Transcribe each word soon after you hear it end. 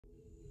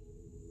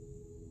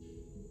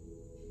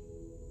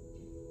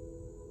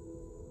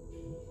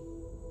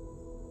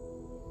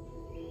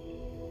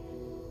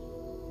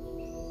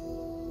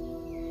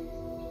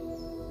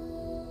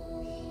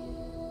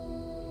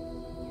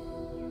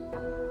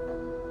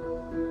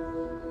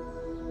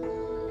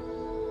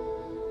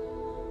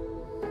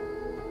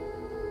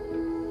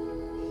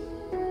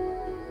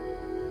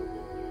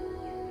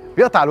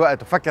بيقطع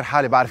الوقت وفكر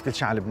حالي بعرف كل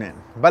شيء عن لبنان.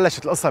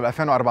 بلشت القصة ب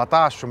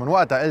 2014 ومن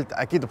وقتها قلت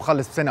أكيد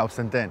بخلص بسنة أو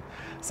بسنتين.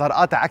 صار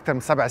قاطع أكثر من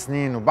 7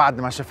 سنين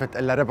وبعد ما شفت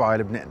إلا ربعه يا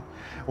لبنان.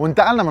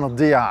 وانتقلنا من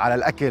الضيعة على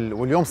الأكل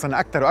واليوم صرنا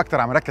أكثر وأكثر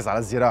عم نركز على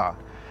الزراعة.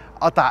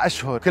 قطع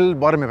أشهر كل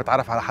برمة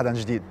بتعرف على حدا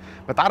جديد،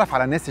 بتعرف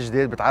على ناس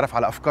جديد، بتعرف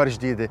على أفكار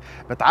جديدة،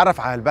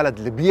 بتعرف على البلد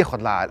اللي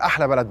بياخد لعال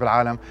أحلى بلد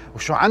بالعالم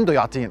وشو عنده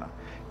يعطينا.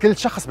 كل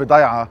شخص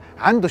بضيعة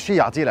عنده شيء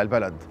يعطيه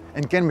للبلد،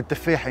 إن كان من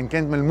التفاح، إن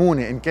كان من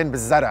المونة، إن كان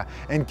بالزرع،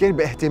 إن كان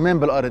باهتمام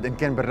بالأرض، إن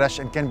كان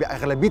بالرش، إن كان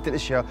بأغلبية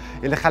الأشياء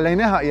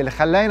اللي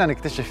خلينا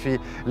نكتشف فيه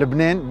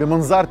لبنان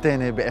بمنظار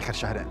تاني بآخر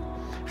شهرين.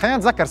 خلينا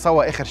نتذكر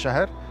سوا آخر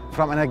شهر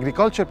from an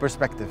agriculture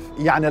perspective،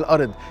 يعني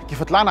الأرض،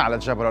 كيف طلعنا على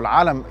الجبل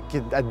والعالم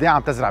قد ايه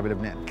عم تزرع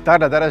بلبنان.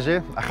 كتار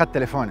لدرجة أخذت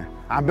تليفوني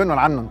عم بنقل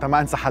عنهم تا ما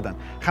انسى حدا.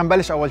 خلينا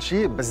نبلش اول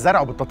شيء بالزرع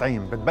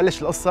وبالتطعيم.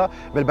 بتبلش القصه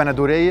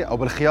بالبندوريه او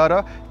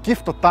بالخياره،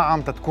 كيف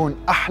تطعم تتكون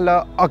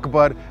احلى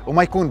اكبر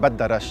وما يكون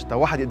بدها رش، تا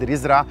واحد يقدر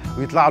يزرع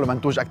ويطلع له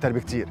منتوج اكثر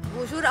بكثير.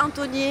 بونجور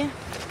انطوني،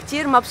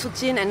 كثير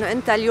مبسوطين انه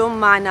انت اليوم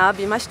معنا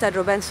بمشتل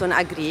روبنسون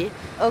اجري.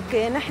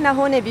 اوكي، نحن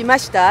هون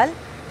بمشتل،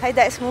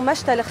 هيدا اسمه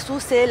مشتل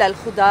خصوصي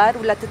للخضار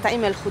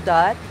ولتطعيم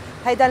الخضار.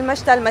 هيدا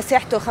المشتل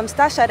مساحته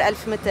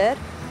 15000 متر،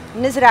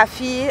 بنزرع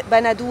فيه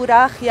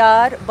بندورة،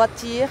 خيار،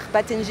 بطيخ،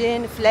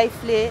 باذنجان،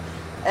 فليفلة،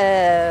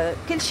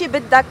 كل شيء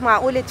بدك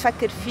معقولة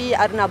تفكر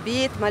فيه،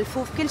 أرنبيط،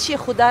 ملفوف، كل شيء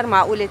خضار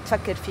معقولة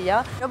تفكر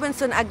فيها.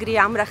 روبنسون أجري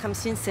عمرها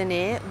 50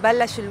 سنة،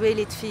 بلش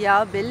الوالد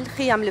فيها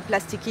بالخيم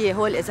البلاستيكية،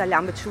 هول إذا اللي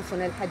عم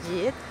بتشوفون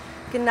الحديد.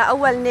 كنا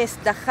أول ناس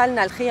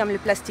دخلنا الخيم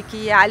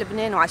البلاستيكية على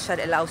لبنان وعلى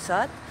الشرق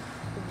الأوسط.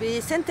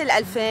 بسنة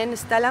 2000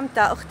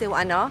 استلمتها أختي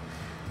وأنا،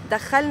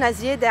 دخلنا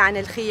زيادة عن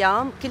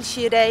الخيام، كل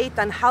شيء ري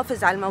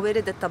تنحافظ على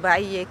الموارد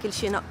الطبيعية، كل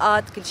شيء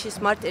نقاط، كل شيء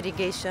سمارت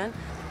إريجيشن.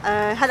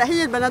 هلا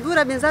هي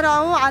البندورة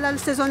بينزرعوا على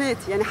السيزونات،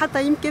 يعني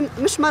حتى يمكن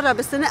مش مرة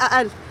بالسنة،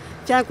 أقل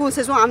فيها يكون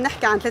سيزون عم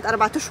نحكي عن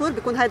 3-4 أشهر،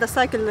 بيكون هذا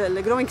السايكل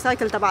الجروينج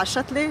سايكل تبع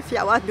الشتلة،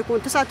 في أوقات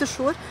بيكون 9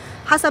 أشهر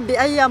حسب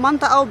بأي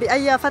منطقة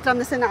وبأي فترة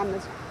من السنة عم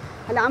نزرع.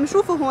 هلا عم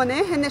نشوفوا هون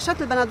هن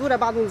شتل البندورة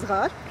بعضهم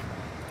صغار،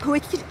 هو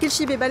كل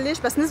شيء ببلش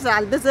بس نزرع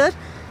البذر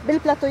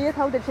بالبلاتويات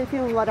هودي اللي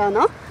شايفينهم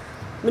ورانا،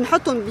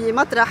 بنحطهم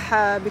بمطرح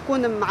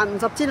بيكون عم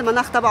مظبطين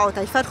المناخ تبعه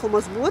تيفرخوا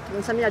مزبوط،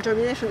 بنسميها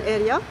جيرمينيشن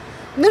اريا.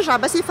 بنرجع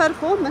بس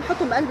يفرخوا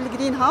بنحطهم بقلب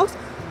الجرين هاوس،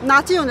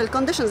 بنعطيهم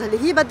الكونديشنز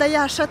اللي هي بدها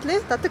اياها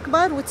الشتله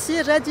تتكبر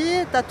وتصير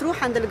ريدي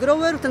تروح عند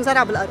الجروور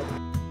وتنزرع بالارض.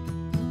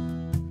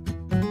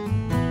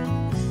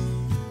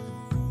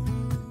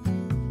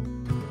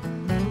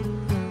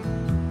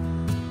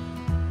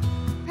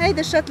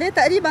 هيدي الشتله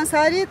تقريبا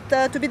صارت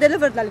تو بي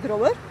ديليفرد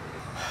للجروور.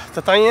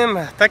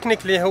 التطعيم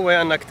تكنيكلي هو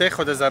انك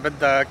تاخذ اذا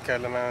بدك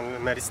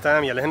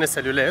الميرستام يلي هن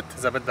سلولات،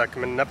 اذا بدك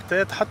من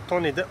نبته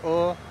تحطهم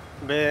يدقوا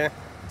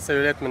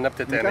بسلولات من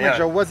نبته ثانيه. يعني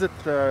جوزت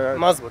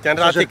مزبوط،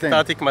 يعني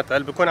تعطيك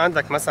مثل، بيكون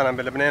عندك مثلا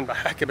بلبنان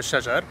بحكي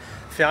بالشجر،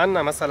 في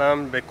عندنا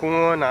مثلا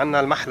بيكون عندنا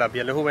المحلب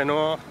يلي هو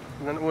نوع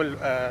بدنا نقول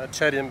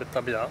تشاريم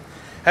بالطبيعه،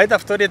 هيدا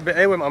افترض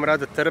بقاوم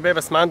امراض التربه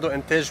بس ما عنده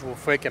انتاج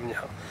وفواكه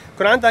منيحه.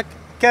 بكون عندك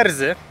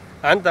كرزه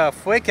عندها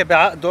فواكه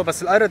بعقده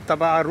بس الارض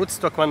تبعها الروت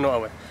ستوك منه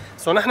قوي.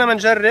 سو نحن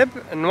بنجرب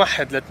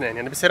نوحد الاثنين،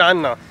 يعني بصير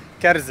عندنا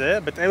كرزه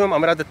بتقاوم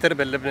امراض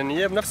التربه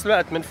اللبنانيه بنفس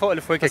الوقت من فوق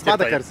الفواكه بس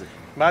بعدها كرزه.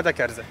 بعدها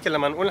كرزه،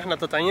 لما نقول نحن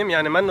تطعيم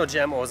يعني منه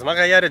جي ام اوز، ما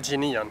غيرت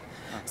جينيا.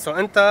 سو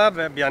انت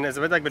يعني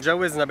اذا بدك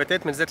بتجوز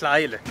نباتات من ذات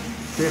العائله.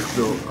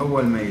 تاخذوا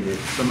اول ميله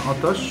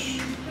تنقطش،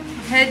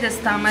 هيدا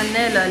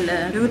استعملناه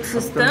للروت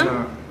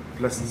سيستم،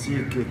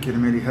 بلاستيك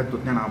كرمال يهدوا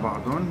اثنين على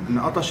بعضهم،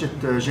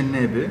 انقطشت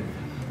جنابه،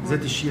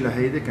 ذات الشيء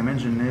لهيدي كمان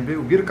جنابه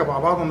وبيركبوا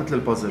على بعضهم مثل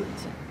البازل.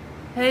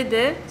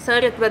 هيدي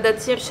صارت بدها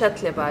تصير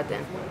شتله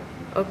بعدين.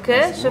 اوكي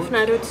مزبوط.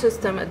 شفنا روت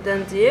سيستم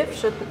قدام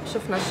نظيف،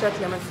 شفنا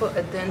الشتله من فوق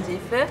قدام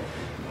نظيفه.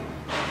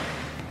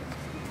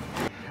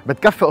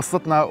 بتكفي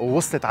قصتنا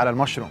ووصلت على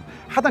المشروم.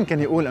 حدا كان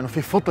يقول انه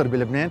في فطر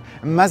بلبنان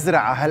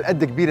مزرعه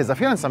هالقد كبيره، اذا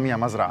فينا نسميها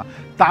مزرعه،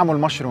 طعموا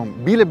المشروم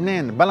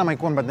بلبنان بلا ما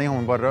يكون بدنا اياهم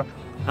من برا.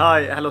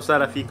 هاي اهلا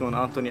وسهلا فيكم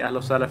انطوني، اهلا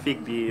وسهلا فيك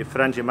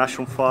بفرنجي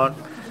ماشروم فارم.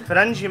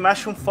 فرنجي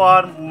ماشروم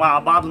فارم مع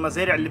بعض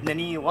المزارع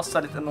اللبنانيه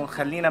وصلت انه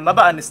خلينا ما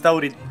بقى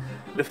نستورد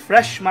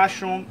الفريش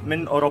ماشروم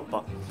من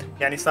اوروبا،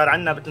 يعني صار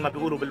عندنا مثل ما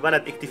بيقولوا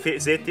بالبلد اكتفاء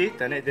ذاتي،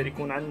 تنقدر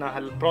يكون عندنا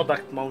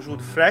هالبرودكت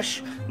موجود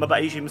فريش، ما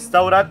بقى يجي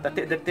مستورد،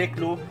 تقدر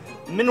تاكله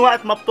من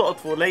وقت ما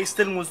بتقطفه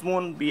ليستلموا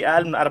زبون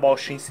باقل من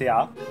 24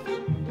 ساعه.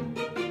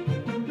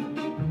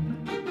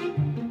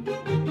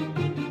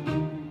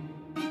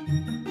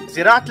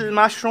 زراعه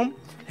الماشروم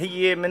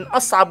هي من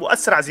اصعب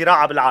واسرع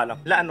زراعه بالعالم،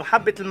 لانه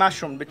حبه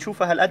الماشروم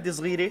بتشوفها هالقد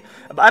صغيره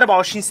ب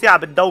 24 ساعه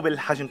بتذوب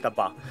الحجم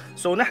تبعها.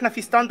 نحن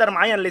في ستاندر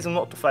معين لازم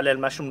نقطف عليه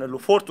الماشروم، نقول له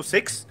 4 to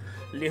 6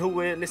 اللي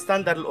هو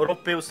الستاندر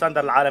الاوروبي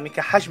والستاندر العالمي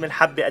كحجم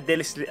الحبه قد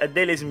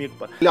ايه لازم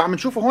يكبر. اللي عم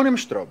نشوفه هون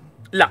مش تراب،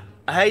 لا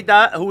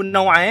هيدا هو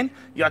النوعين،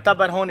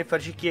 يعتبر هون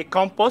فرجيك اياه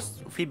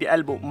كومبوست وفي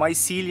بقلبه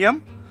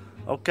مايسيليوم،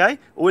 اوكي،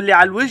 واللي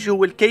على الوجه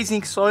هو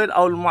الكيزنج سويل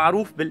او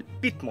المعروف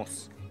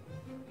بالبيتموس.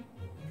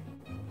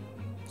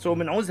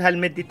 بنعوز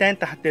هالمادتين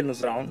حتى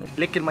نزرعهم،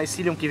 ليك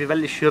المايسيليوم كيف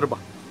يبلش يربى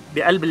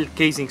بقلب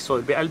الكيزنج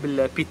سويل بقلب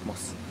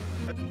البيتموس.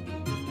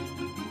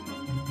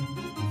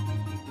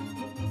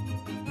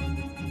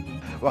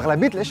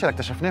 واغلبيه الاشياء اللي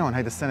اكتشفناهم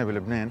هيدي السنه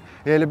بلبنان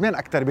هي لبنان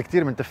اكثر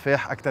بكثير من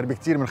تفاح، اكثر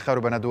بكثير من خيار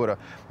وبندوره،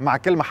 مع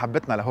كل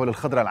محبتنا لهول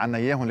الخضره اللي عنا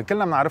اياهم اللي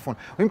كلنا بنعرفهم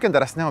ويمكن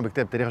درسناهم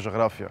بكتاب تاريخ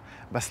جغرافيا،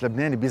 بس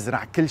لبنان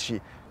بيزرع كل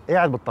شيء.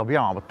 قاعد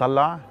بالطبيعه وعم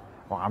بتطلع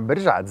وعم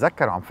برجع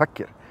اتذكر وعم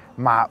فكر،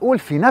 معقول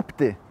في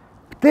نبته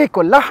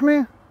بتاكل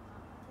لحمه؟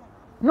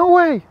 نو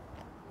واي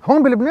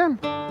هون بلبنان.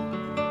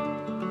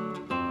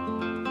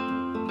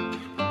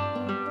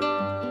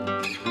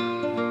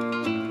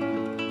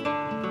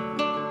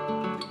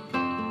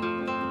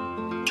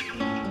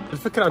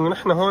 الفكرة انه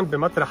نحن هون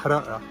بمطرح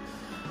رائع،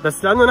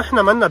 بس لانه نحن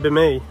منا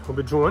بماي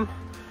وبجون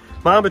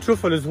ما عم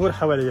بتشوفوا الزهور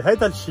حواليه،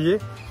 هيدا الشيء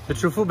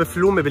بتشوفوه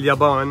بفلومه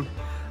باليابان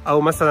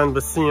او مثلا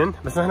بالصين،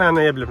 بس نحن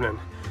عنا اياه بلبنان.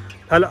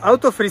 هلا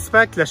اوت اوف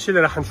ريسبكت للشيء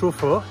اللي رح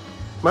نشوفه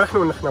ما رح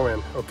نقول نحن وين،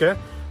 اوكي؟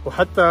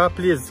 وحتى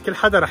بليز كل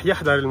حدا رح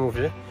يحضر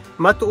الموفي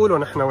ما تقولوا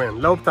نحن وين،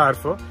 لو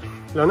بتعرفوا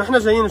لو نحن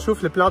جايين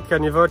نشوف البلات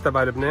كارنيفور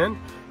تبع لبنان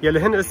يلي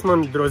هن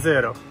اسمهم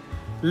دروزيرا.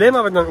 ليه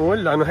ما بدنا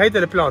نقول؟ لانه هيدا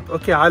البلات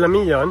اوكي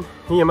عالميا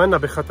هي منا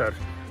بخطر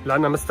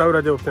لانها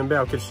مستورده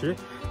وبتنباع وكل شيء،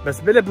 بس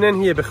بلبنان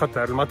هي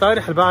بخطر،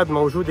 المطارح اللي بعد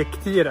موجوده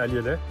كثير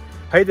قليله،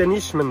 هيدا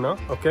نيش منها،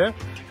 اوكي؟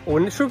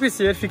 وشو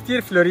بيصير؟ في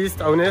كثير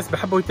فلوريست او ناس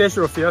بحبوا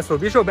يتاجروا فيها، سو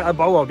بيجوا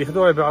بيقبعوها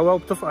وبياخذوها يبيعوها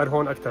وبتفقر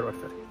هون اكثر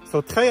واكثر. سو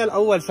تخيل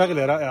اول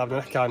شغله رائعه بدنا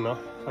نحكي عنها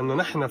انه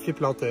نحن في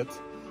بلانتات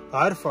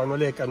عارفوا انه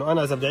ليك انه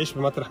انا اذا بدي اعيش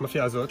بمطرح ما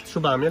في ازوت شو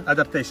بعمل؟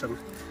 ادابتيشن.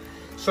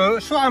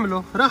 شو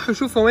عملوا؟ راحوا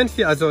يشوفوا وين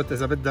في ازوت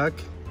اذا بدك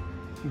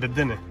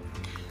بالدنيا.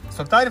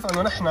 سو بتعرف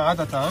انه نحن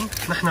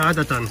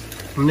عاده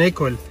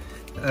بناكل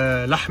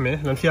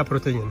لحمه لان فيها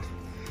بروتين،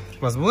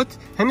 مزبوط؟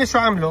 هن شو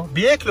عملوا؟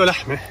 بياكلوا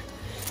لحمه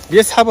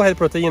بيسحبوا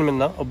هالبروتين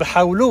منها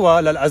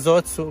وبحولوها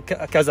للازوت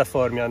كذا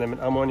فورم، يعني من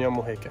امونيوم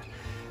وهيك.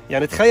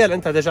 يعني تخيل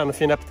انت دجا انه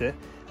في نبته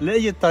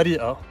لقيت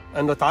طريقه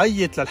انه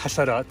تعيط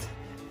للحشرات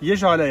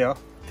يجوا عليها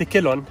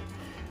تاكلهم.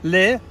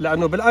 ليه؟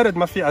 لانه بالارض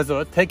ما في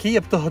ازوت، هيك هي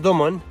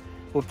بتهضمهم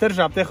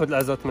وبترجع بتاخذ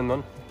الازوت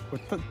منهم.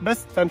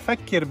 بس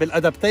تنفكر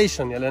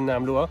بالادابتيشن يلي هن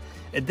عملوها،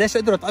 قديش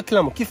قدروا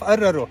تاقلموا، كيف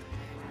قرروا.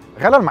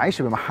 غلا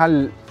المعيشة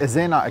بمحل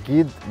اذانا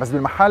اكيد، بس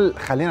بالمحل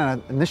خلينا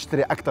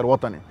نشتري اكثر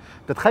وطني.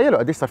 بتتخيلوا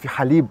قديش صار في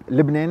حليب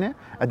لبناني،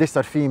 قديش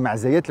صار في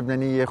معزيات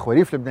لبنانيه،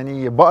 خريف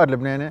لبنانيه، بقر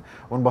لبناني،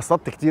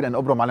 وانبسطت كثير ان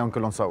ابرم عليهم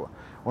كلهم سوا.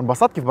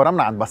 وانبسطت كيف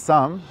برمنا عند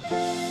بسام.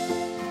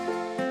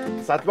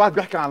 ساعة الواحد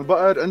بيحكي عن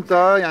البقر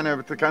انت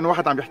يعني كأنه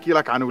واحد عم بيحكي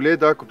لك عن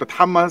اولادك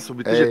وبتتحمس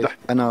وبتيجي بتحكي.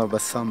 انا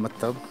بسام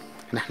متب،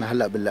 نحن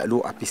هلا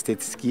باللقلوق على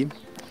بيستيت سكي،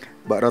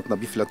 بقراتنا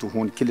بيفلتوا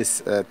هون كل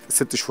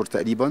 6 اشهر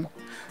تقريبا.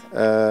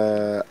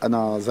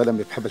 انا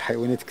زلمه بحب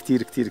الحيوانات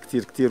كثير كثير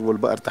كثير كثير،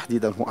 والبقر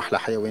تحديدا هو احلى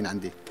حيوان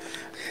عندي.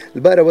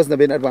 البقره وزنها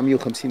بين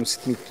 450 و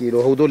 600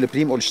 كيلو، هدول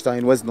البريم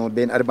اولشتاين وزنهم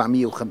بين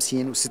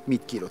 450 و 600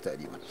 كيلو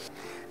تقريبا.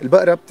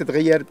 البقره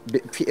بتتغير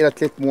في لها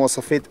 3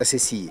 مواصفات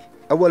اساسيه.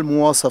 اول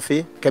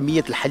مواصفه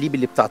كميه الحليب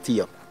اللي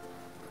بتعطيها.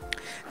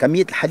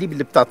 كمية الحليب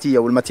اللي بتعطيها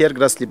والماتير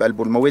جراس اللي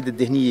بقلبه، المواد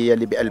الدهنية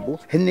اللي بقلبه،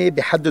 هن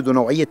بيحددوا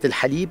نوعية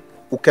الحليب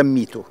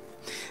وكميته.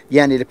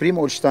 يعني البريم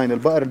اولشتاين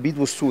البقر البيض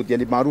والسود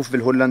يلي معروف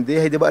بالهولندي،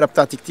 هيدي بقرة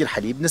بتعطي كتير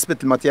حليب، نسبة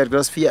الماتير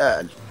جراس فيها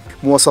أقل.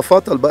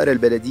 مواصفاتها البقرة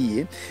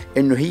البلدية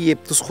إنه هي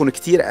بتسخن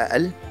كتير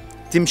أقل،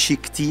 تمشي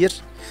كتير،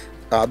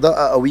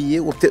 أعضائها قوية،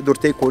 وبتقدر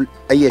تاكل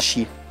أي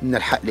شيء من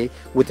الحقلة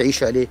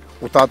وتعيش عليه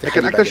وتعطي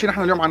حليب. لكن أكثر شيء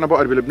نحن اليوم عندنا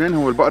بقر بلبنان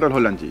هو البقرة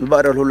الهولندية.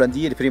 البقرة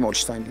الهولندية البريم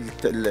اولشتاين،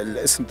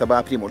 الاسم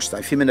تبعها بريم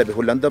اولشتاين، في منها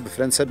بهولندا،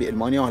 بفرنسا،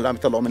 بألمانيا، وهلا عم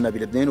يطلعوا منها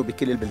بلبنان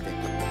وبكل البلدان.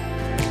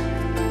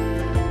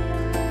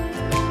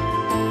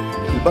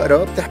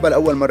 البقرة بتحبل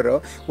أول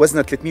مرة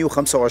وزنها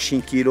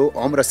 325 كيلو،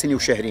 عمرها سنة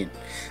وشهرين.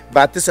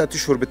 بعد 9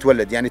 أشهر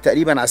بتولد، يعني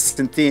تقريبا على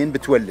 2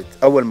 بتولد.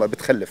 أول مرة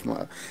بتخلف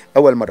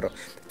أول مرة.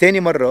 ثاني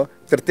مرة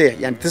بترتاح،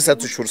 يعني 9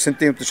 أشهر،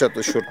 2 و9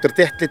 أشهر،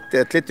 بترتاح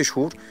 3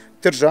 شهور،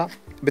 بترجع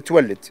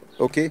بتولد،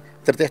 أوكي؟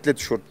 بترتاح 3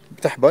 شهور،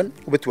 بتحبل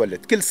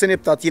وبتولد، كل سنة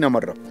بتعطينا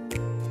مرة.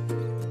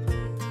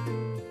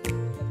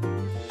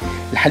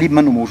 الحليب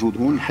منه موجود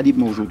هون، الحليب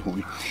موجود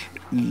هون.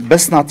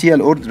 بس نعطيها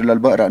الاوردر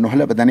للبقره انه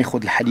هلا بدنا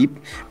ناخذ الحليب،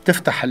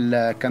 بتفتح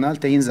الكنال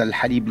تينزل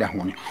الحليب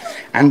لهون.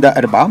 عندها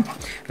 4.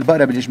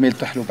 البقره بالاجمال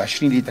تحلب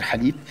 20 لتر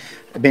حليب،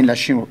 بين ال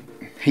 20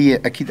 هي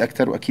اكيد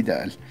اكثر واكيد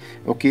اقل،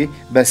 اوكي؟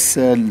 بس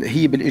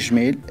هي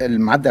بالاجمال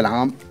المعدل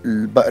العام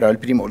البقره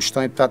البريم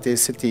اولشتاين بتعطي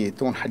 6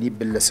 طن حليب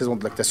بالسيزون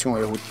دو لاكتاسيون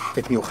اللي هو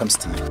 305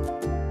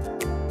 ايام.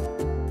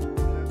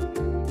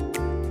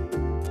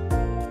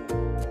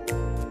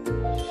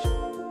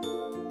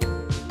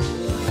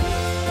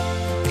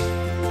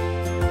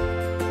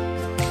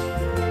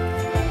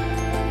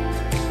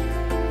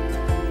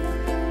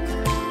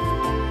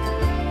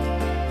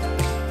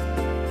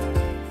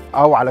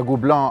 او على جو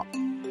بلان.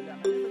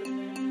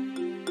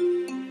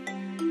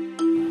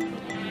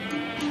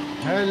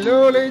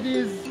 هلو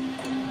ليديز.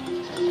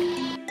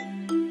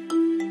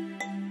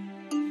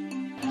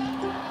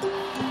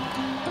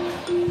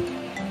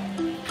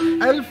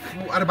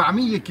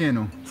 1400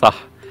 كانوا صح،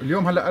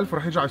 اليوم هلا 1000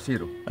 ورح يرجعوا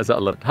يصيروا إذا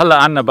الله. هلا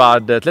عندنا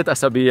بعد 3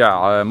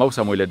 أسابيع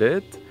موسم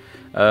ولادات،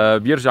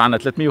 بيرجع عنا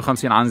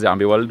 350 عنزة عم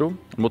بيولدوا،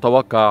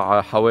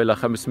 المتوقع حوالي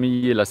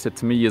 500 ل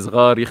 600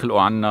 صغار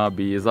يخلقوا عنا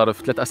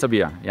بظرف 3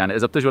 أسابيع. يعني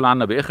إذا بتجوا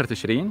لعنا بآخر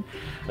تشرين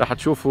رح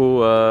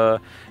تشوفوا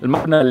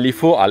المبنى اللي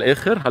فوق على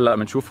الآخر هلا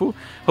بنشوفه،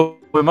 هو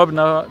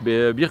مبنى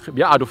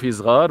بيقعدوا فيه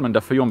صغار،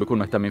 بندفيهم بيكون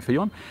مهتمين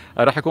فيهم.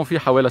 رح يكون في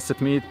حوالي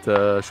 600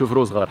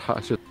 شوفرو صغار.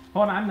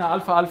 هون عندنا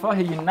الفا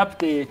هي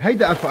النبته،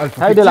 هيدا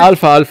الفا هيدا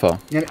الالفا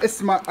يعني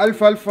اسمها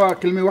الفا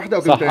كلمه واحده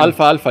او كلمتين؟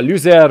 صح، الفا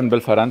لوزيرن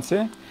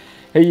بالفرنسي.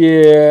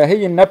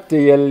 هي النبته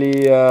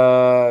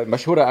يلي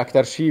مشهوره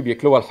اكثر شيء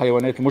بياكلوها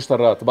الحيوانات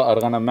المجترات، بقر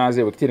غنم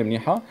معزه، وكثير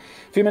منيحه.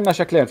 في منها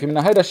شكلين، في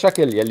منها هيدا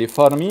الشكل يلي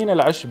فارمين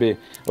العشبه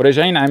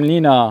وراجعين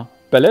عاملينها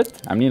بلت،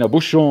 عاملينها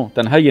بوشون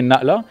تنهي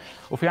النقله،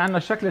 وفي عندنا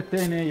الشكل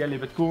الثاني يلي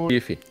بتكون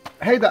فيه.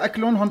 هيدا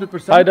اكلهم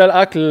 100%؟ هيدا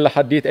الاكل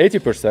حديت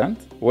 80%،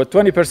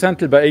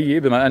 وال20% البقيه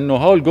بما انه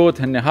هول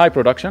جوت هن هاي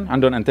برودكشن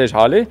عندهم انتاج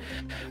عالي،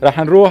 رح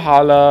نروح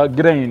على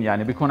جرين.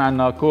 يعني بيكون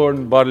عندنا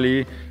كورن،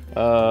 بارلي،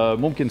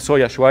 ممكن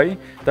صويا شوي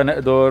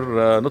تنقدر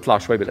نطلع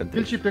شوي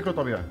بالانتاج. كل شيء بتاكله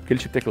طبيعي؟ كل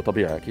شيء بتاكله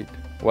طبيعي اكيد،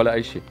 ولا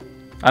اي شيء.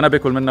 انا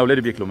باكل منها،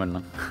 اولادي بياكلوا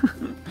منها.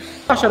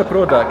 10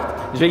 برودكت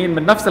جايين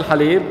من نفس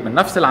الحليب، من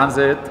نفس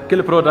العنزات،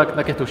 كل برودكت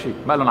نكهته شيء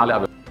ما لهم عليه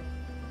ابدا.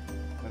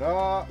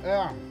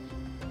 رائع.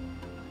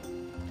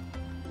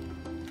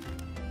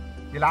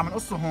 اللي عم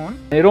نقصه هون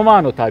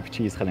رومانو تايب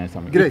تشيز، خلينا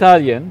نسميه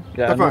ايطاليان.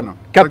 اتفقنا.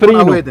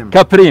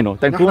 كابرينو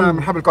نحن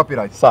بنحب الكوبي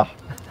رايت. صح.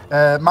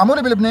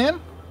 معموله بلبنان،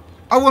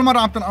 اول مره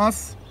عم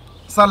تنقص،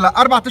 صار لها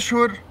 4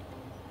 اشهر.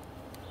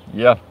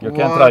 يو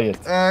كان تراي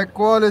ات.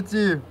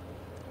 كواليتي.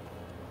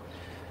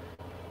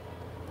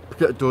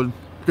 بتقتل.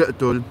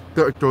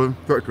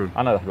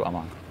 انا رح دوقها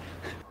معك.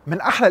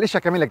 من احلى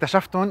الاشياء كمان اللي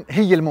اكتشفتهم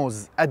هي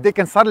الموز. قد ايه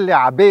كان صار لي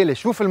عبالي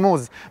شوف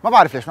الموز، ما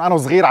بعرف ليش، انا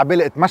وصغير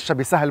عبالي اتمشى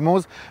بسهل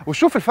موز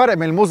وشوف الفرق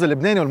بين الموز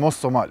اللبناني والموز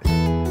الصومالي.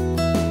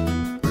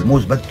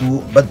 الموز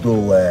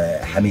بده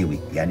حميوي،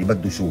 يعني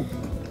بده شوب.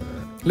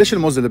 ليش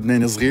الموز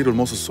اللبناني صغير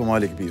والموز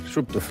الصومالي كبير؟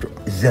 شو بتفرق؟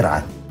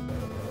 الزرعه.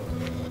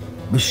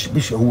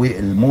 مش هو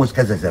الموز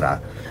كذا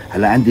زرعه.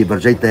 هلا عندي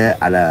برجيتها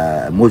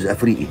على موز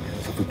افريقي،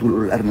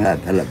 بتقول الارنب،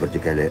 هلا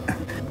برجيك عليه.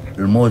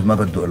 الموز ما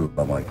بده الا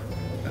مي،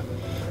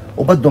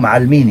 وبده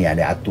معلمين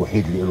يعني على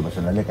التوحيد اللي له.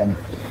 مثلا ليك انا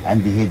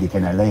عندي هيدي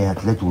كان عليها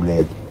 3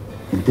 اولاد،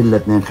 قلت لها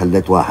 2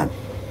 خليت 1.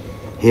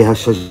 هي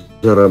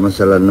هالشجره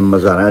مثلا لما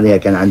زرعانيها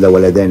كان عندها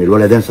ولدين،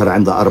 الولدين صار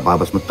عندها 4،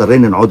 بس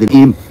مضطرين نعود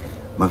نقيم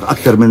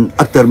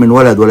اكثر من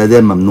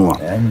ولدين ممنوع.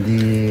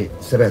 عندي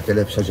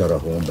 7000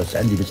 شجره هون، بس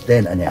عندي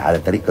بستان انا على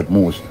طريقه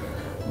موز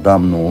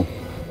ضامنه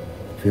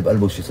في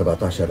بقلبه شي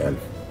 17000.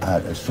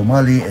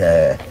 الصومالي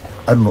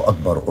قرنه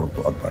اكبر، قرطه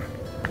اكبر.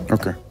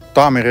 اوكي.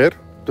 طعمه غير؟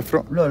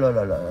 تفرق؟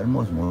 لا،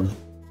 الموز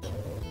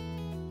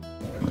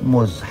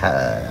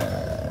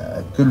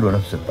كله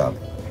نفس الطعم.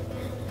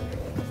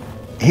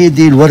 هي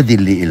الوردة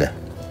اللي إلها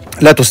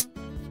لا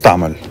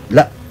تستعمل.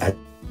 لا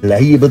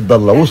هي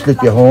بتضل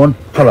وصلت لهون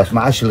خلص،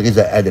 ما عادش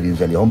الغذاء قادر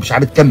ينزل لهون، مش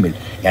عم تكمل.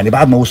 يعني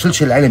بعد ما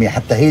وصلش العلمي،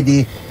 حتى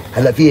هيدي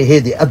هلا فيها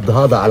هيدي قد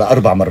هذا على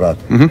 4 مرات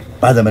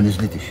بعد ما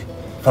نزلتش،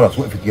 خلص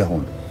وقفت يا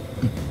هون.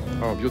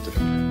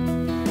 بيوتيفول.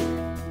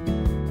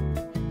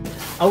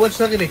 اول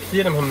شغله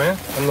كثير مهمه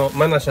انه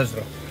منا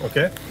شجره،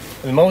 اوكي؟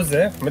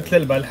 الموزه مثل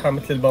البلحه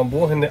مثل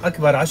البامبو هن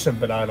اكبر عشب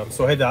بالعالم،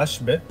 سو هيدا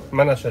عشبه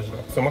منا شجره،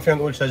 سو ما فينا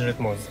نقول شجره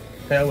موز.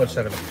 هي اول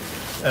شغله.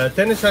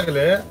 ثاني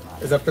شغله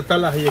اذا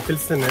بتطلع هي كل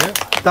سنه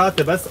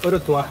بتعطي بس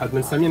قرط واحد،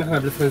 بنسميه نحن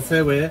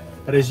بالفرنساوي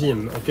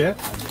ريجيم، اوكي؟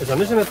 اذا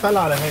نجي نطلع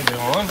على هيدي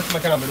هون مثل ما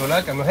كانوا بيقولوا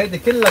لك انه هيدي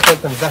كلها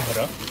كانت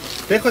مزهره،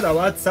 بتاخذ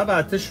اوقات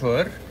 7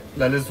 اشهر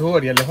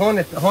للزهور يلي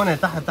هون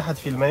تحت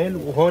في الميل،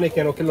 وهون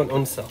كانوا كلهم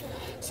انثى.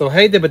 سو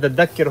هيدي بدها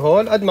تذكر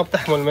هول قد ما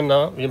بتحمل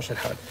منها بيمشي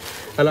الحال.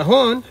 هلا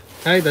هون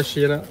هيدا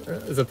الشيء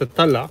اذا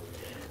بتطلع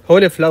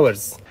هول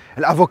فلاورز.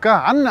 الافوكا،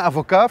 عندنا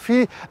افوكا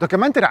في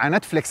دوكيومنتري على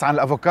نتفليكس عن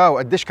الافوكا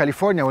وقديش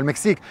كاليفورنيا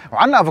والمكسيك،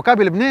 وعندنا افوكا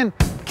بلبنان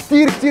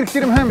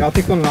كثير مهم.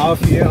 يعطيكم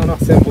العافيه. انا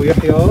حسين ابو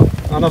يحيى،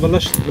 انا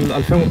بلشت بال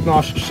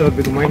 2012 اشتغل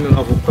بدومين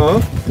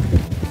الافوكا،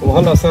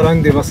 وهلا صار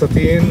عندي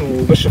بساتين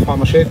وبشرف على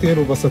مشاتل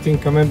وبساتين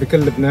كمان بكل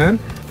لبنان.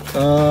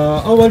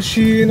 اول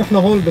شيء نحن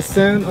هون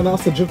بالبستان، انا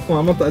اصلا جبتكم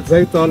على منطقه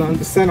زيتا، لان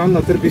البستان عندنا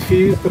تربي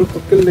فيه تربته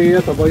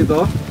كلياتها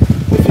بيضاء،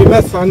 وفي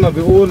مثل عندنا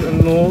بيقول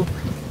انه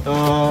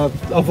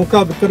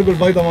الافوكا بالتربه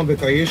البيضاء ما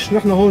بتعيش.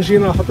 نحن هون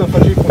جينا لحتى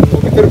نفرجيكم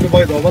انه بتربه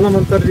بيضاء ولا ما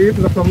نترب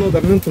نحن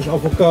بنقدر ننتج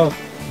افوكا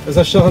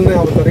اذا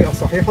اشتغلناها بطريقه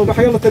صحيحه،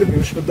 وبحيالله تربي،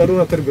 مش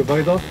بالضروره تربه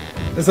بيضاء،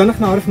 اذا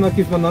نحن عرفنا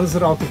كيف بدنا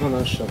نزرع وكيف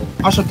بدنا نشتغل.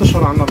 10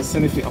 اشهر عندنا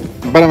بالسنه في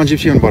افوكا بلا ما نجيب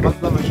شيء من برا.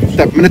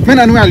 طيب من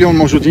 8 انواع اليوم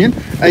موجودين،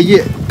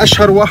 اي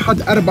اشهر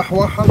واحد، اربح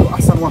واحد،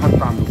 واحسن واحد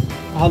بتعملوه؟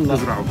 هلا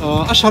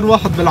اشهر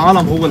واحد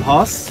بالعالم هو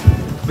الهاس،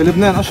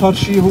 بلبنان اشهر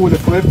شيء هو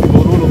الفويرتي،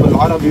 بيقولوا له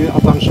بالعربي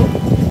قطنجه.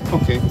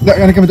 اوكي. لا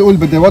يعني كنت بدي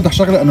بدي اوضح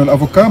شغله، انه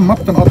الافوكا ما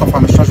بتنقطف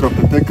عن الشجره،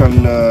 بتتاكل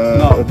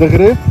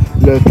دغري.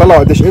 طلعوا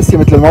قديش قاسيه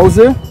مثل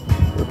الموزه،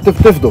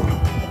 بتفضل.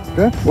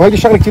 اوكي. وهيدي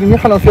شغله كثير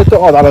منيحه لانه فيها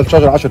تقعد على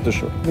الشجره 10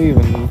 اشهر.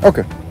 100%.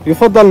 اوكي.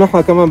 يفضل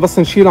نحن كمان بس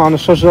نشيلها عن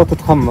الشجره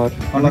تتخمر.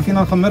 هلا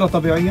فينا نخمرها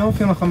طبيعيه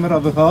وفينا نخمرها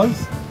بغاز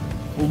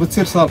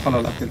وبتصير صالحه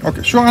للاكل.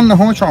 اوكي. شو عندنا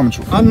هون؟ شو عم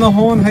نشوف؟ عندنا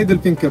هون هيدي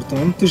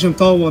البينكرتون، بتيجي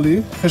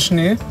مطاوله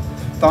خشنه،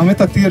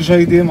 طعمتها كتير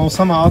جيدة،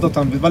 موسمها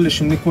عادة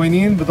ببلش من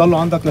كوينين بضلوا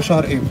عندك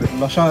لشهر ابريل،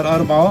 لشهر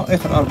 4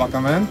 اخر 4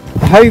 كمان.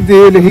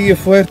 هيدي اللي هي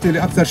فويرتي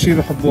اللي اكثر شيء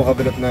بحبوها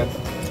بلبنان.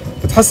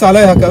 بتحس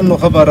عليها كانه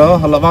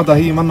غبره، هلا بعدها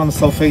هي منا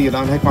مصوفيه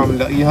لان هيك ما عم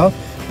نلاقيها.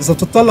 اذا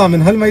بتطلع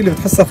من هالميله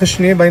بتحسها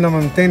خشنه، بينما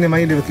من ثاني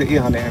ميله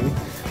بتلاقيها ناعمه.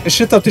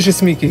 الشتاء بتجي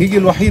سميكه، هي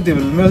الوحيده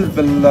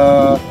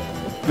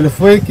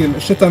بالفواكه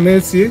الشتاء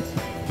مالسه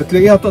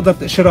بتلاقيها بتقدر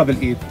تقشرها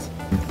بالايد.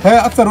 هي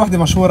اكثر وحده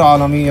مشهوره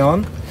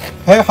عالميا.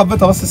 هي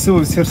حبتها بس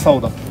تسوي بتصير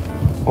سوداء.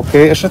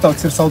 اوكي الشتاء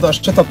بتصير سوداء،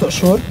 الشتاء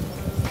بتقشر.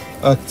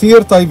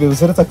 كثير طيبه،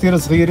 بذرتها كثير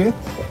صغيره.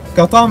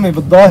 كطعمه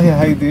بتضاهي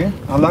هيدي،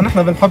 هلا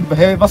نحن بنحب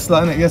هي بس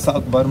لأنا قياسها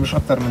اكبر مش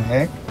اكثر من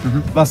هيك،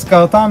 بس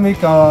كطعمه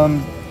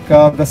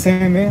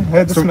كدسامه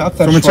هي دسمه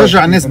اكثر شوي.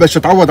 بنشجع الناس باش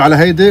تتعود على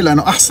هيدي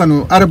لانه احسن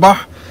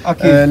واربح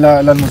اكيد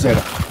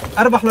للمزارع.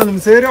 اربح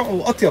للمزارع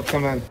واطيب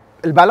كمان.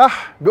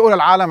 البلح بيقول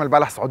العالم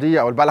البلح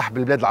سعوديه او البلح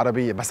بالبلاد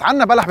العربيه، بس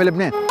عندنا بلح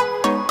بلبنان.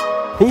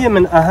 هي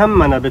من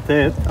اهم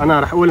نباتات، انا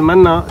رح اقول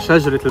منا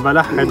شجره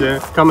البلح، هيدي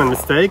كومن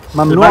ميستيك.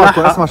 ممنوع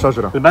تكون اسمها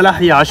شجره. البلح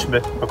هي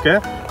عشبه، اوكي؟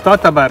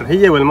 تعتبر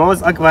هي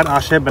والموز اكبر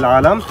اعشاب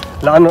بالعالم،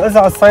 لانه اذا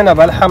قصينا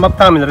بلحه ما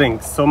بتعمل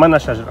رينجز، سو منا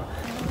شجره.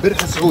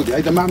 برح سعودي،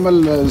 هيدا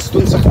معمل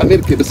استنسخ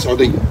امريكي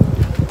بالسعوديه.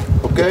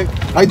 اوكي؟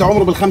 هيدا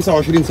عمره بال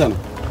 25 سنه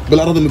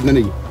بالارض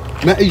اللبنانيه،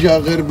 ما اجى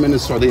غير من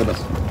السعوديه بس.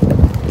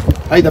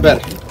 هيدا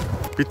بارح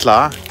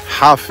بيطلع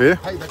حافه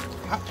هيدا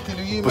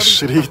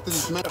بالشريط.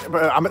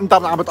 انت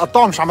عم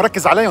بتقطعهم مش عم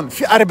ركز عليهم.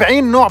 في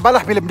 40 نوع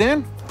بلح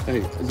بلبنان؟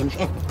 ايه اذا مش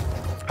اكثر.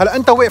 هلا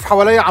انت واقف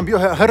حواليا عم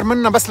بيهر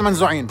منا بس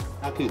المنزوعين.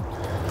 اكيد.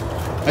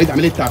 هيدا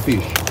عمليه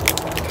تعفيش.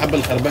 الحب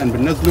الخربان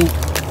بننزله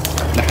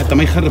لحتى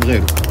ما يخرب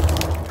غيره.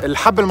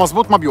 الحب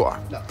المضبوط ما بيوقع.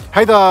 لا.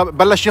 هيدا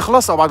بلش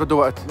يخلص او بعد بده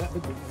وقت؟ لا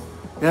بده.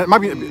 يعني ما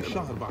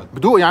شهر بعد.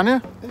 بدوق يعني؟ ايه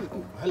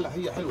هلا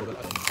هي حلوه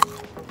بالاكل.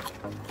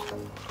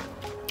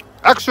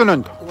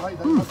 اكسلنت.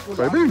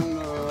 طيبين.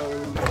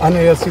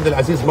 انا يا سيدي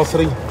العزيز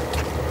مصري،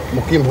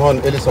 مقيم هون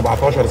الي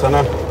 17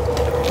 سنه،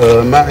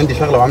 ما عندي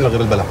شغله وعامله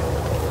غير البلح.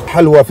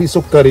 حلوى، في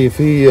سكري،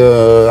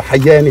 في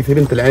حياني، في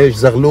بنت العيش،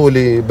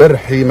 زغلولي،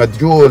 برحي،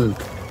 مدجول،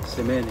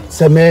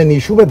 سماني،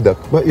 شو بدك؟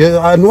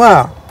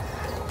 انواع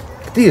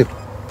كثير،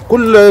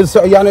 كل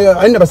يعني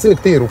عندنا بسين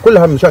كثير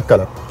وكلها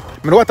مشكله.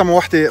 من وقت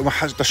ما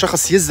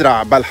الشخص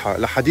يزرع بلحه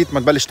لحديت ما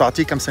تبلش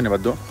تعطيه كم سنه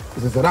بده؟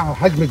 اذا زرعها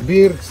حجم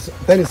كبير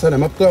ثاني سنه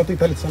ما بتعطي،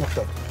 ثالث سنه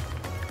بتعطي.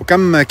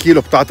 وكم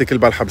كيلو بتعطي كل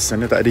بلحه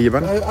بالسنه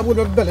تقريبا؟ اول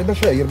ما بتبلش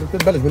بشاير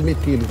بتبلش بال 100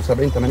 كيلو،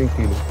 70 80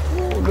 كيلو.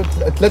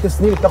 3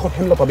 سنين بتاخذ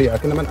حمله طبيعه،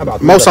 كنا من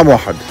ابعد. موسم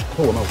واحد.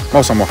 هو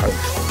موسم واحد.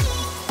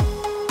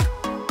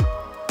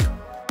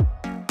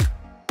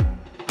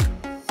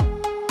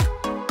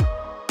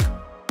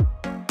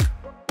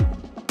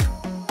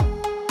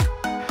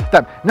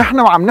 طيب نحن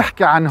وعم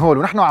نحكي عن هول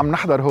ونحن وعم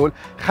نحضر هول،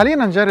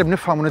 خلينا نجرب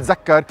نفهم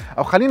ونتذكر،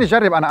 او خليني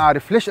نجرب انا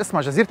اعرف ليش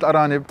اسمها جزيره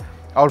الارانب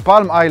او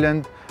البالم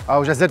ايلاند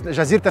او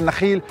جزيره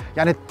النخيل،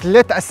 يعني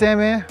 3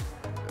 اسامي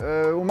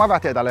وما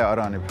بعتقد عليها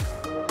ارانب.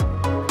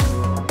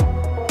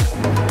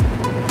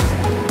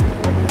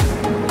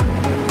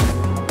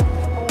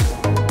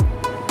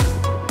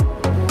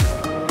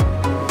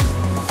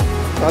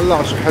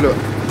 طلع شو حلو،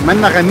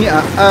 منا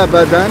غميقه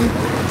ابدا،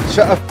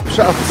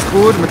 شقف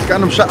صخور مثل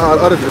كانه مشقق على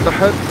الارض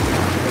لتحت.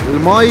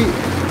 المي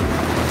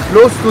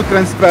close to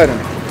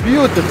transparent.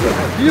 Beautiful,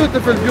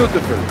 beautiful,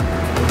 beautiful.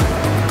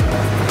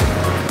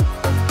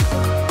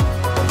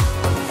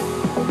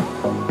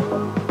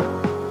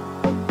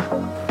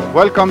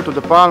 Welcome to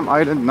the Palm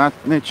Island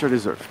Nature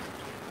Reserve.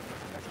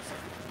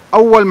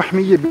 أول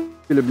محمية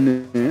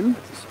بلبنان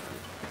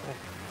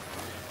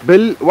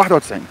بال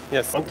 91.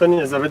 يس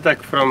أنتوني، إذا بدك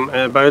from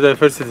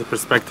biodiversity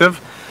perspective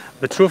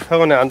بتشوف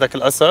هون عندك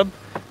القصب،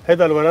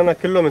 هيدا اللي ورانا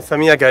كله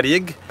بنسميها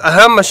جريج.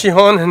 اهم شيء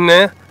هون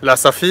هن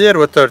العصافير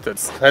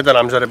والتورتلز، هيدا اللي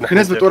عم جرب نحكي. في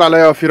ناس بتقول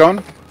عليها فيران؟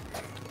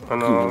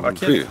 انه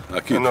اكيد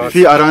اكيد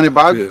في ارانب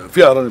بعد؟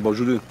 في ارانب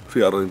موجودين،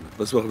 في ارانب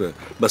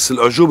بس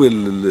العجوبه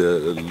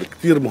اللي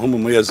كثير مهمه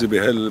ومميزه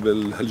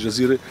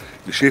بهالجزيره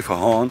اللي شايفها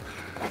هون،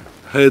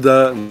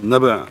 هيدا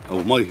نبع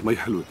او مي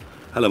حلوه.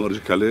 هلا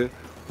برجيك عليه،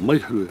 مي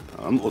حلوه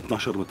عمقه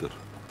 12 متر،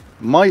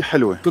 مي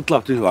حلوه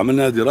بتطلع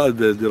عملنا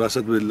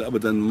دراسات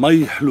ابدا،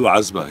 مي حلوه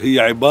عذبه. هي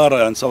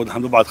عباره عن سوا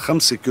نحن بنبعد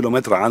 5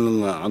 كيلومتر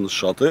عن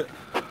الشاطئ،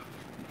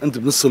 انت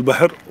بنص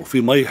البحر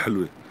وفي مي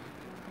حلوه.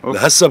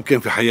 لهسه كان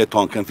في حياه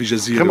هون، كان في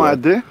جزيره. خدمة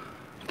قد ايه؟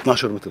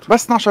 12 متر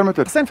بس 12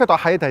 متر. السنة فاتوا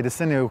على حياتي هيدي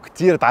السنة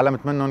وكثير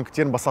تعلمت منهم،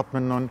 كثير انبسطت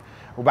منهم،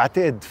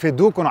 وبعتقد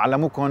فادوكم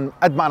وعلموكم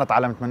قد ما انا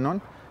تعلمت منهم.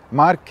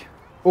 مارك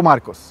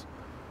وماركوس.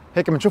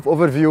 هيك بنشوف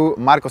اوفر فيو،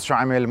 ماركوس شو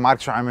عمل، مارك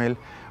شو عمل،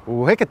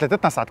 وهيك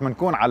ثلاثتنا ساعة ما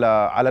نكون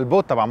على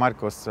البوت تبع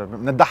ماركوس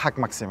بنضحك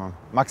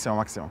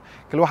ماكسيموم.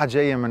 كل واحد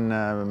جاي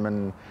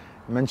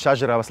من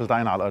شجرة بس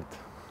التقينا على الارض.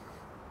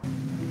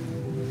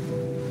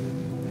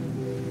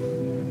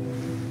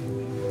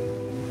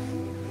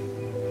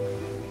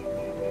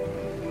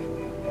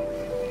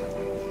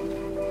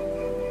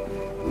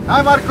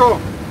 هاي ماركو.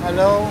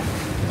 هلو،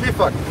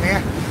 كيفك؟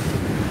 منيح.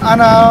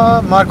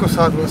 أنا ماركوس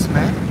هذا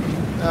اسمي،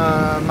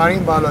 مارين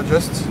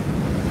بيولوجيست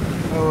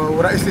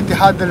ورئيس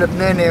الاتحاد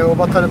اللبناني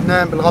وبطل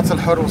لبنان بالغطس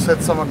الحر وصيد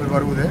السمك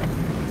بالبارودة.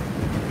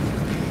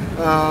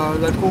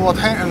 لنكون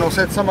واضحين انه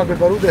صيد سمك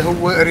بالبارودة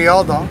هو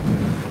رياضة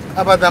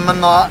ابدا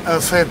منه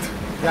صيد،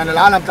 يعني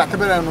العالم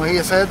تعتبرها انه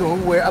هي صيد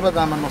وهو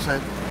ابدا منه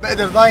صيد.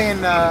 بقدر ضاين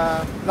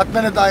ل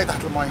 8 دقائق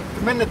تحت المي.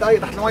 8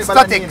 دقائق تحت المي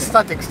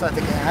ستاتيك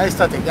يعني هاي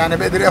ستاتيك، يعني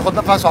بقدر ياخذ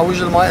نفس على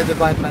وجه المي بقدر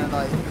ضاين 8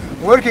 دقائق.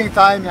 وركينج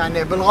تايم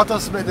يعني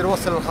بالغطس بقدر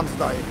يوصل ل 5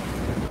 دقائق.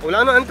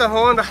 ولانه انت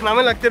هون رح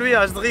نعمل لك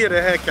ترويج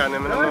صغيره هيك يعني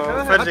من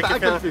انه فرجي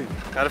كيف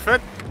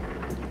عرفت؟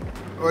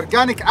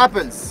 اورجانيك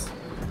ابلز.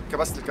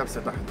 كبست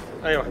الكبسه تحت.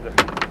 اي وحده.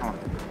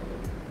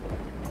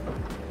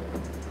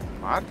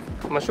 معك؟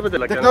 ما شو بدي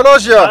لك؟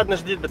 تكنولوجيا. قعدنا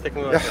جديد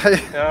بالتكنولوجيا.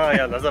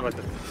 يلا زبطت.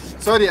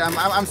 سوري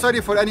I'm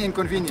sorry for any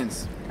inconvenience.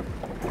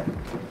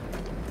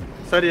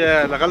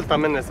 سوري لغلطه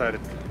مني صارت.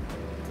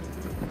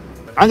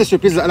 عندي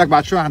سربريز لك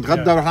بعد شوي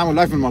حنتغدى ورح نعمل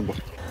لايف من المطبخ.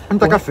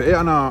 انت كفي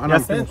ايه انا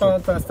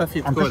انت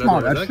استفيد. عم تسمع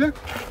القرشه؟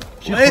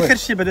 واخر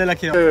شيء بدي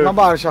لك اياه. ما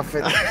بعرف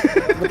شفت.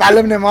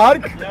 بتعلمني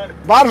مارك؟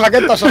 بعرفك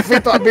انت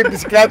شفيته قبل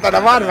بسكليت، انا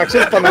بعرفك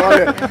شفتهم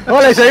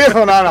ولا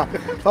شايفهم انا.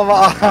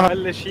 طبعا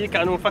بلش هيك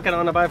انا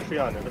مفكر انا بعرف شو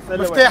يعني بس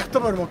مفتاح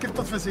تبرمه كيف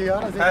تطفي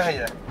سياره زي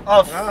هي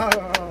اوف.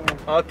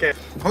 اوكي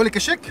هو لك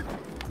الشك؟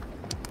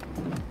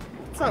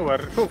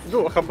 تصور شوف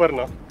دوق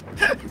خبرنا.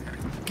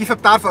 كيف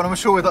بتعرفوا انه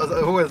مش هو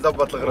اللي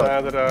ضبط الاغراض؟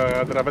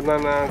 قادر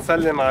بدنا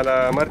نسلم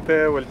على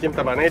مرتي والتيم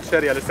تبع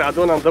نيتشر يلي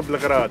ساعدونا نضب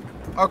الاغراض.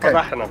 اوكي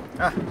فضحنا.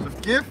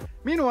 شفت كيف؟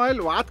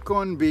 مينوايل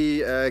وعدكم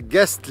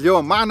بجست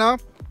اليوم معنا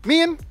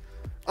مين؟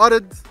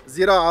 أرض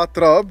زراعة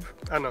تراب.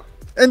 أنا.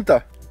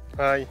 أنت.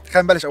 هاي.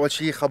 خلينا نبلش أول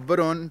شيء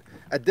خبرهم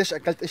قديش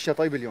أكلت أشياء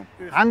طيبة اليوم.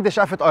 عندي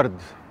شقفة أرض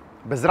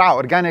بزرعها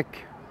أورجانيك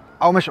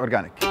أو مش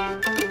أورجانيك.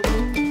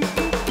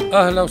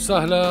 أهلا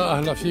وسهلا،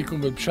 أهلا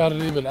فيكم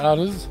ببشري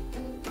بالأرز.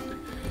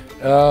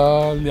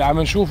 اللي عم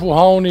نشوفه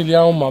هون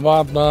اليوم مع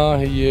بعضنا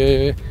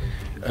هي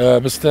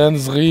بستان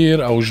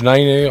صغير أو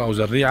جنينة أو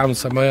زريعة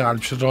بنسميها على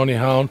البشراني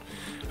هون.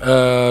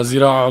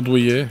 زراعة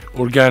عضوية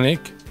أورجانيك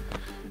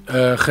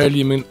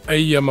خالية من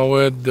أي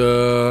مواد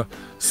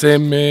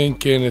سامة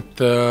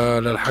كانت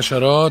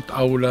للحشرات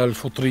أو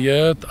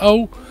للفطريات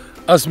أو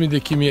أسمدة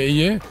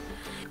كيميائية.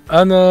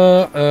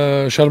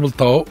 أنا شرب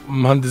الطوق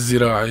مهندس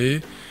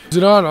زراعي.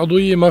 الزراعة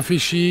العضوية ما في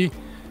شيء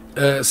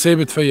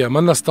ثابت فيها،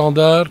 منا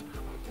ستاندار.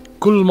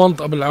 كل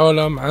منطقة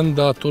بالعالم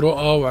عندها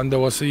طرقها وعندها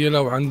وسائلها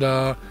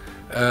وعندها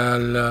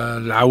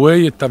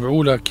العوايد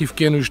تبعولها كيف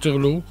كانوا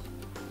يشتغلوا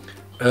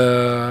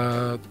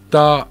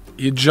تا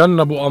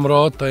يتجنبوا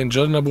امراض، تا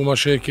يتجنبوا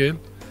مشاكل.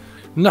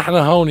 نحن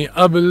هون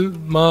قبل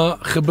ما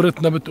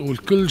خبرتنا بتقول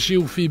كل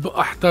شيء وفي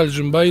بقح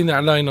ثلج مبين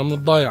علينا من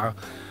الضيعه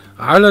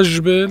على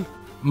الجبل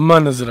ما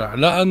نزرع،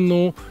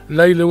 لانه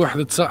ليله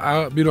وحده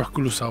تسقع بيروح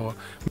كله سوا.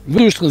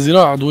 بده يشتغل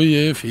زراعه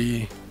عضويه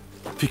في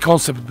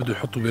كونسبت بده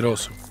يحطه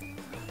براسه.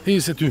 هي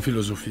سيت اون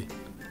فيلوزوفي،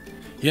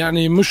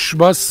 يعني مش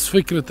بس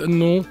فكره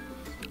انه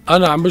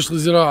انا عم بشتغل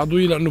زراعه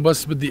عضويه لانه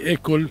بس بدي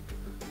اكل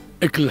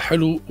اكل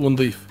حلو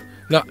ونظيف،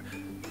 لا،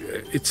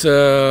 اتس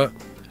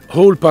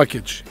هول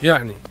باكج.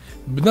 يعني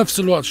بنفس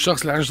الوقت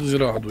الشخص اللي عم يشتغل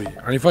زراعه عضويه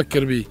يعني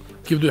يفكر بيه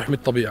كيف بده يحمي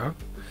الطبيعه،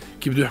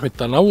 كيف بده يحمي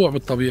التنوع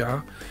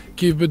بالطبيعه،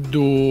 كيف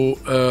بده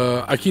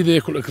اكيد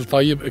ياكل اكل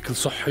طيب، اكل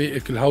صحي،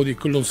 اكل هودي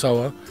كلهم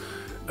سوا.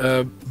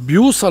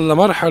 بيوصل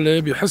لمرحله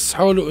بيحس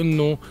حاله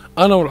انه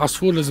انا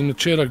والعصفور لازم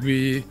نتشارك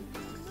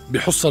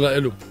بحصه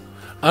لإله.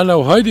 انا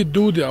وهيدي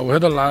الدوده او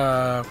هذا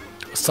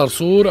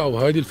الصرصور او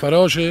هيدي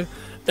الفراشه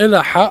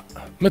إلها حق،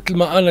 مثل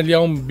ما أنا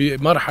اليوم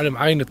بمرحلة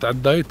معينة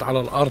تعديت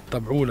على الأرض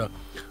تبعولها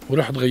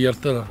ورحت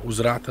غيرتها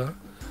وزرعتها.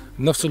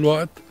 بنفس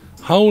الوقت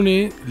هون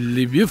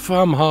اللي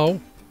بيفهم هاو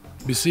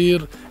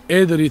بيصير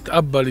قادر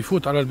يتقبل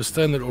يفوت على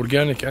البستان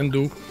الأورجانيك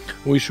عنده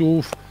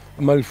ويشوف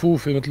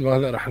ملفوفة مثل ما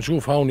هلا رح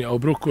نشوف هون أو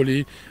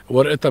بروكولي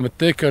ورقتها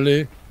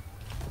متاكلة.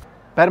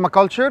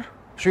 بيرماكلتشر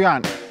شو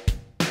يعني؟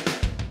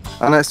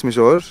 أنا اسمي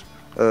جورج،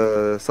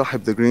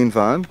 صاحب ذا جرين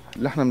فان.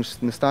 نحن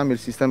بنستعمل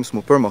سيستم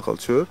اسمه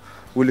بيرماكلتشر،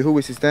 واللي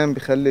هو سيستم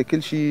بخلي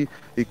كل شيء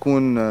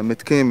يكون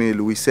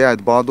متكامل ويساعد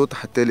بعضه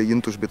حتى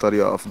ينتج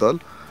بطريقه افضل،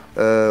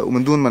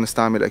 ومن دون ما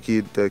نستعمل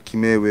اكيد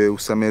كيماوي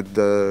وسماد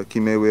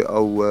كيماوي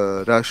او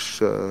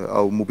رش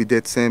او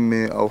مبيدات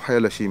سامه او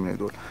حيلا شيء من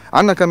هدول.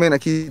 عندنا كمان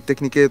اكيد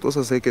تكنيكات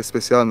قصص هيك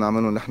سبيسيال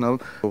نعملهم نحن.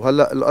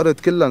 وهلا الارض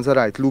كلها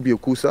انزرعت لوبيا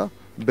وكوسه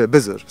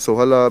ببذر،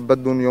 هلا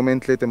بدهم يومين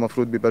ثلاثه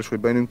المفروض ببلشوا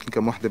يبينوا، يمكن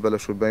كم وحده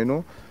بلشوا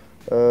يبينوا،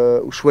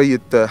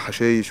 وشوية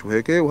حشايش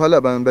وهيك. وهلا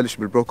بدنا نبلش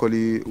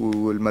بالبروكولي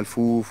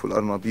والملفوف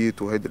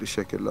والقرنبيط وهيدي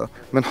الاشياء كلها.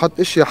 بنحط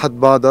اشياء حد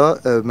بعضها،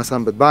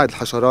 مثلا بتبعد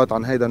الحشرات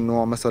عن هيدا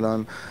النوع،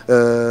 مثلا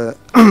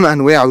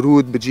انواع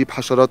ورود بتجيب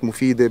حشرات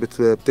مفيدة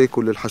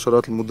بتاكل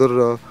الحشرات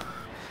المضرة.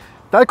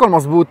 تاكل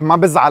مزبوط. ما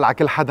بزعل على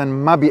كل حدا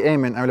ما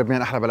بيآمن انه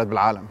لبنان احلى بلد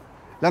بالعالم،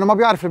 لانه ما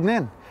بيعرف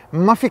لبنان.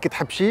 ما فيك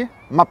تحب شيء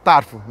ما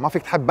بتعرفه، ما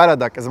فيك تحب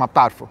بلدك اذا ما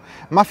بتعرفه،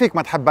 ما فيك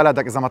ما تحب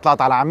بلدك اذا ما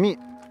طلعت على عميق.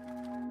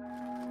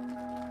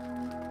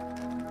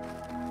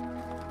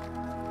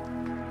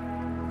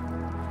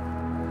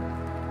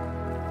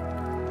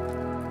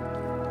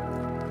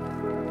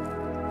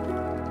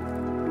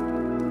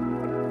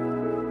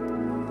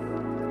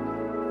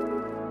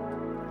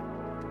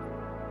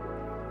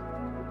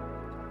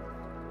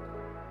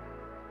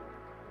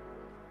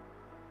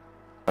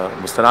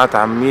 مستنقعات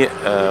عميق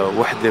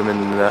وحدة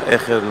من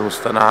آخر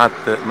المستنقعات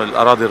من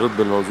الأراضي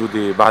الرطبة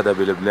الموجودة بعدها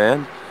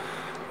بلبنان.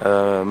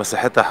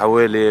 مساحتها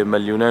حوالي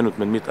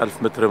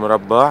 2,800,000 متر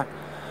مربع.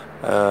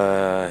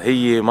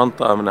 هي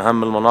منطقة من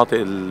أهم المناطق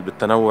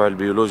بالتنوع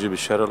البيولوجي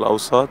بالشرق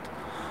الأوسط.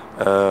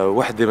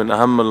 وحدة من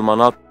أهم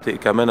المناطق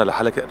كمان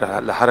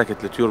لحركة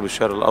الطيور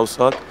بالشرق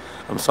الأوسط.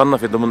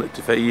 مصنفة ضمن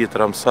اتفاقية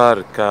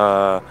رمسار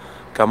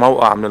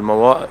كموقع من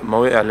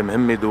المواقع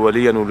المهمة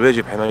دوليا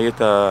والواجب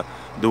حمايتها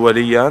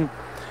دوليا.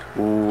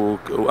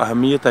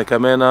 وأهميتها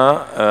كمان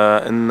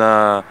إن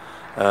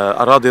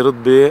أراضي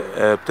رطبة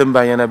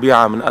بتنبع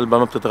ينابيعها من قلبها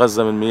ما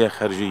بتتغذى من مياه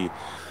خارجية.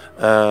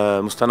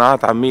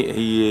 مستنقعات عميق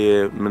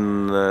هي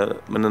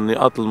من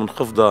النقاط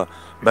المنخفضة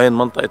بين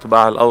منطقة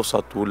بقاع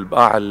الأوسط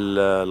والبقاع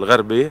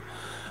الغربي.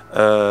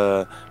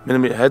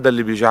 هذا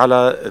اللي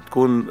بيجعلها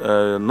تكون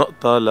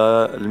نقطة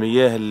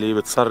للمياه اللي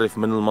بتصرف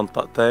من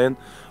المنطقتين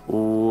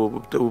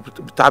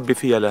وبتعبي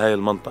فيها لهي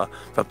المنطقة،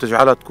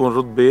 فبتجعلها تكون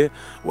رطبة.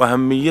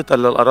 وأهميتها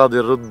للأراضي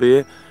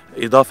الرطبة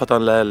إضافة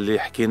للي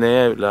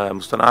حكيناه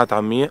لمستنقعات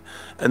عميق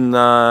إن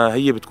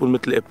هي بتكون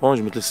مثل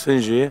إيبونج، مثل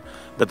اسفنجة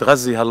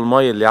بتغذي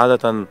هالمي اللي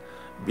عادة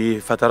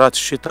بفترات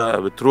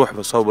الشتاء بتروح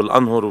بصوب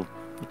الأنهر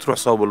وبتروح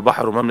صوب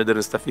البحر وما بنقدر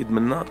نستفيد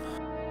منها.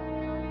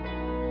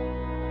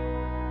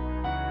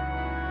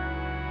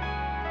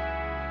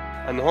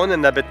 انه هون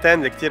النباتين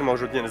اللي كثير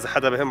موجودين اذا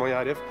حدا بهمه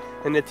يعرف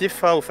هن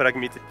تيفا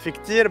وفراغميتي. في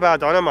كثير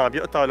بعد علماء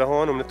بيقطعوا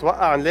لهون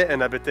وبنتوقع نلاقي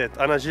نباتات.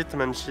 انا جيت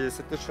من شي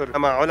 6 اشهر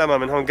مع علماء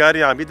من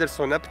هنغاريا عم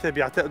بيدرسوا نبته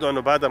بيعتقدوا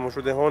انه بعدها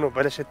موجوده هون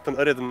وبلشت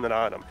تنقرض من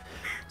العالم.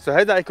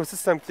 هيدا ايكو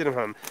سيستم كثير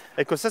مهم.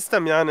 ايكو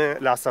سيستم يعني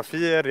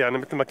العصافير، يعني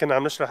مثل ما كنا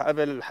عم نشرح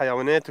قبل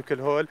الحيوانات وكل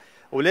هول،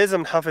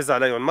 ولازم نحافظ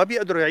عليهم. ما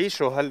بيقدروا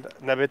يعيشوا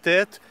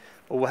هالنباتات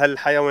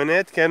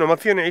وهالحيوانات كانوا ما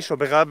فيهم يعيشوا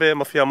بغابه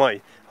ما فيها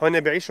مي، هون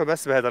بيعيشوا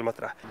بس بهذا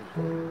المطرح.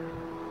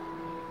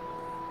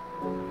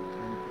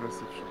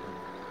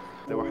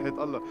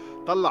 وحياة الله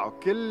طلعوا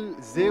كل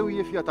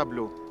زاوية فيها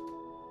تابلو.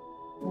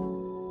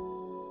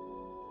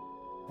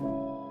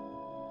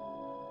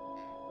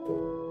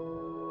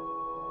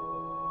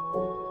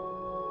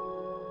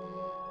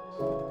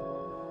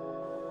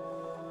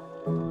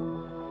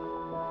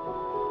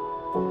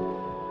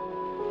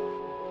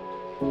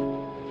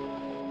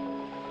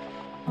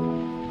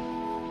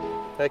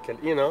 هيك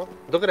لقينا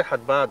دغري حد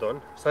بعدهم،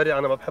 سوري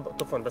انا ما بحب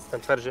اقطفهم بس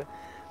تنفرجي،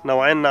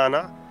 نوعين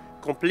نعنع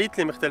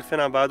كومبليتلي مختلفين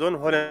عن بعضهم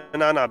وهول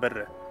نعنع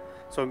بري.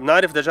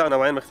 بنعرف دجا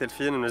نوعين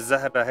مختلفين من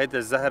الزهرة. هيدي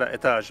الزهرة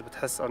إتاج،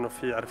 بتحس انه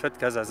في عرفت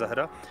كذا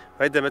زهرة،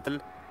 وهيدي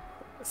مثل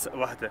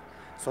وحدة.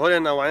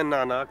 هول نوعين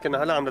نعنع.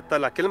 كنا هلا عم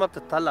نطلع، كل ما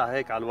بتطلع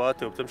هيك على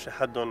الواطي وبتمشي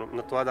حدهم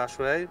وبنتواضع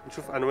شوي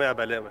بنشوف انواع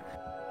بلاوي.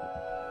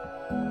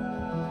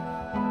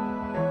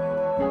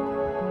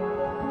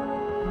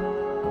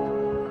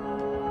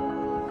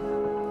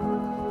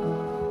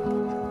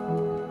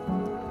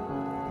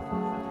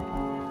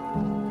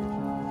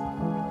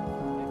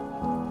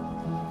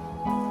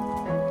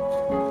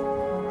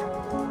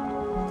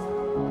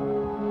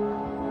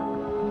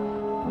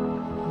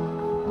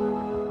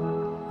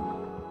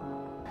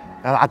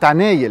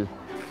 عتعنايل.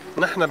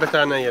 نحن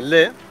بتعنايل.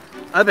 ليه؟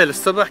 قبل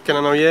الصبح كنا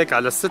انا وياك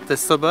على 6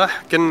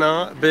 الصبح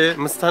كنا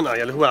بمستنقع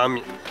يلي هو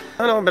عميق.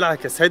 انا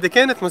بالعكس هيدي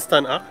كانت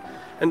مستنقع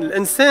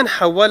الانسان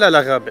حولها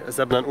لغابه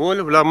اذا بدنا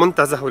نقول، ولا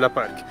منتزه ولا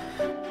بارك.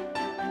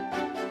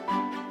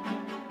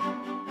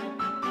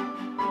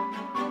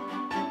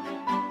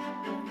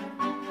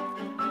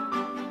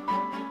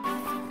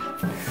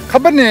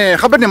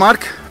 خبرني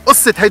مارك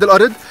قصة هيدي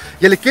الأرض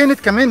يلي كانت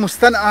كمان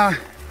مستنقع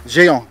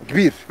جيون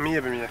كبير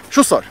 100%.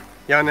 شو صار؟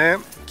 يعني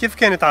كيف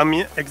كانت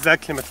عميق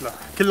اكزاكتلي مثلها،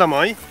 كلها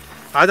مي.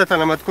 عادة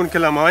لما تكون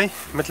كلها مي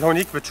مثل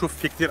هونيك بتشوف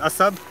في كثير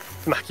قصب،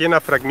 مثل ما حكينا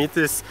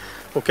فراغميتس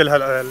وكل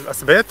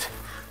هالاسبات،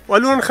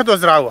 وقالوا لهم خذوا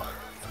ازرعوها.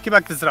 كيف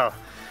بدك تزرعها؟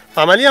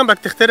 عمليا بدك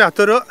تخترع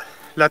طرق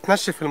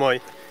لتنشف المي.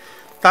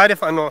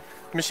 بتعرف انه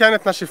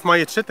مشان تنشف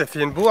مية شتاء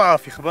في ينبوعة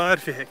في خبار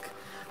في هيك.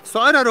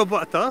 قرروا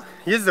بوقتها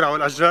يزرعوا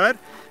الاشجار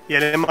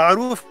يعني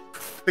معروف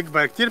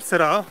تكبر كثير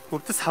بسرعة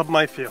وبتسحب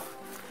مي فيها.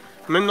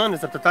 منهم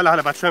اذا بتطلع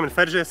هلا بعد شوي من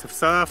الفرجه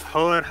صفصاف،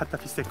 حور، حتى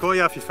في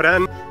سيكويا، في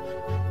فران.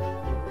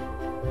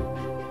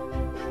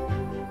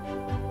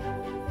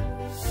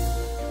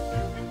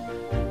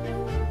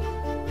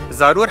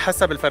 الزعرور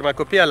حسب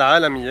الفارماكوبيا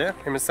العالميه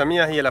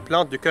بنسميها هي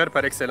لابلانت دو كور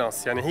بار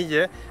اكسلانس، يعني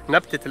هي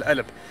نبته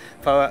القلب.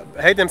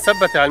 فهيدي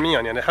مثبته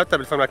علميا، يعني حتى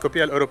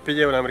بالفارماكوبيا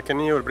الاوروبيه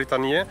والامريكانيه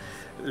والبريطانيه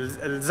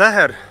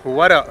الزهر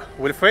والورق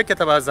والفواكه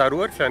تبع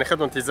الزعرور في يعني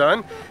خدهم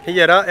تيزان،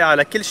 هي رائعه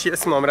على كل شيء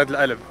اسمه امراض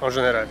القلب ان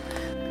جنرال.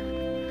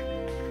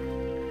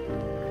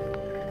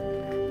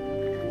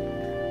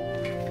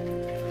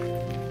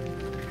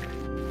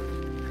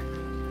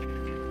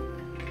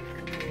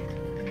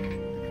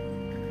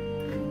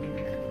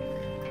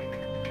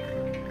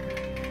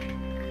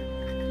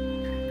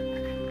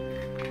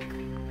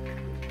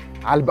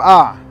 على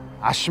البقاع،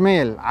 على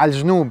الشمال، على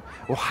الجنوب،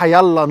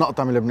 وحيالله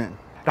نقطة من لبنان.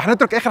 رح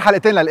نترك اخر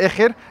حلقتين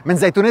للاخر من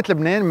زيتونات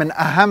لبنان، من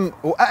اهم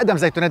واقدم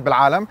زيتونات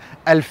بالعالم،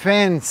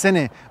 2000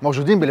 سنه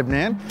موجودين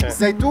بلبنان.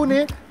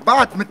 الزيتونه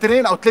بعد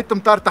مترين او 3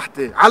 امتار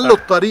تحتي، علوا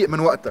الطريق من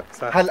وقتها،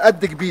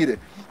 هالقد كبيره.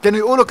 كانوا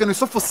يقولوا كانوا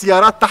يصفوا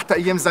السيارات تحتها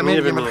ايام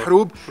زمان ايام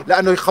الحروب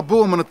لانه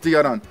يخبوهم من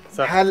الطيران.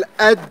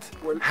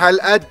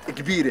 هالقد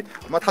كبيره.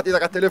 ما تحط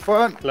ايدك على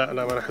التليفون؟ لا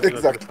ما رح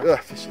اكزاكت.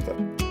 في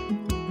شيء.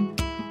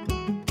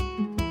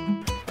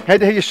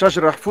 هيدي هي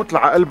الشجره، رح فوت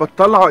على قلبها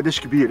تطلعوا قديش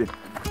كبيره.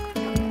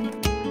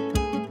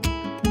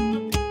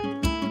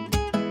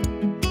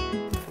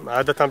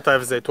 عادة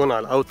بتعرف زيتون على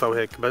الأوطة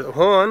وهيك،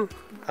 هون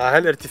على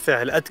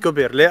هالارتفاع هالقد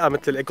كبر لاقى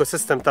مثل الايكو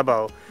سيستم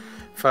تبعه،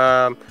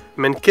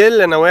 فمن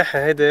كل النواحي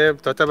هيدي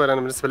بتعتبر انا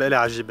بالنسبة لي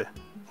عجيبة.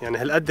 يعني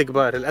هالقد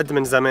كبار، هالقد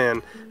من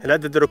زمان،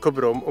 هالقد قدروا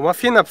كبروا، وما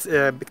فينا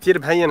كثير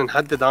بهين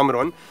نحدد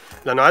عمرهم،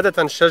 لأنه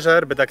عادة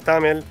الشجر بدك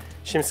تعمل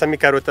شيء مسميه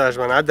كاروتاج،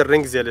 بنعدل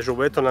الرينجز اللي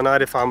جواتهم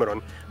لنعرف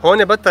عمرهم.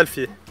 هون بطل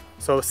فيه،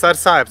 صار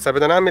صعب، صار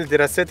بدنا نعمل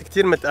دراسات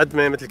كثير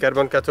متقدمة مثل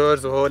كربون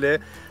 14 وهول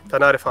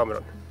تنعرف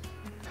عمرهم.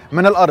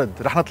 من الارض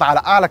رح نطلع على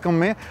اعلى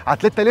قمه على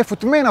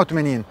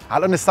 3088 على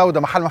القرن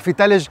السوداء، محل ما في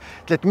ثلج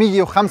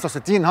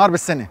 365 نهار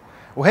بالسنه،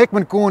 وهيك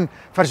بنكون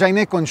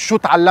فرجيناكم شو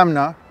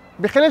تعلمنا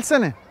بخلال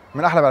سنه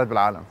من احلى بلد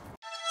بالعالم.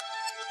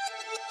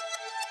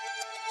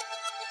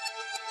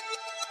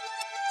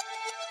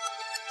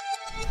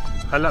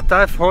 هلا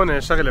بتعرف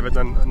هون شغله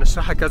بدنا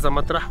نشرحها كذا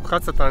مطرح،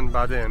 وخاصه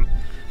بعدين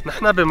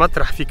نحن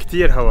بمطرح في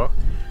كثير هواء،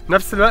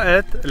 بنفس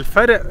الوقت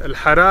الفرق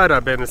الحراره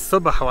بين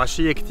الصبح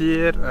وعشيه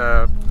كثير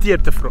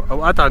بتفرق،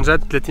 اوقات عن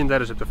جد 30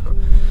 درجه بتفرق.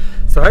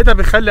 هيدا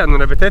بخلي انه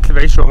النباتات اللي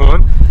بعيشوا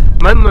هون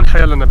منن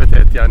حيلا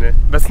نباتات يعني،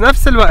 بس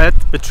نفس الوقت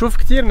بتشوف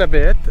كثير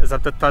نبات اذا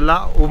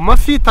بتطلع، وما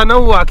في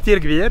تنوع كثير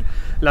كبير،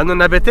 لانه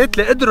النباتات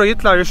اللي قدروا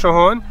يطلعوا يعيشوا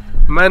هون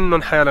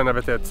منن حيلا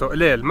نباتات،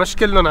 قليل، مش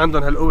كلهم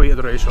عندهم هالقوه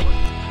يقدروا يعيشوا هون.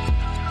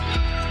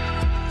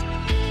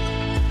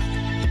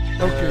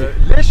 اوكي،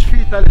 ليش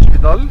في ثلج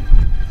بضل؟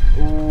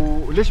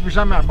 وليش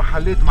بجمع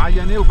محلات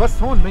معينه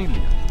وبس هون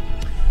مينلي؟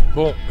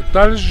 بون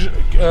الثلج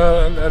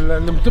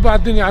لما بتبقى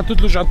الدنيا عم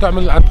تثلج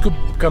عم تكب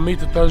كميه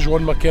الثلج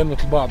وين ما كان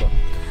مثل بعضها،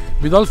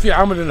 بضل في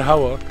عامل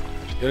الهواء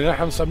اللي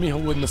نحن بنسميه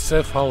هو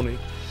النساف هوني.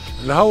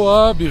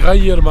 الهواء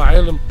بيغير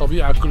معالم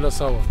الطبيعه كلها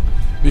سوا،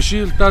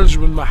 بيشيل ثلج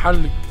من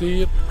محل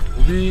كثير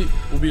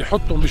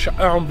وبيحطهم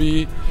بيشقعهم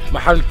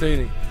بمحل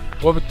ثاني،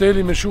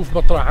 وبالتالي بنشوف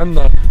مطرح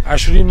عندنا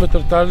 20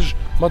 متر ثلج،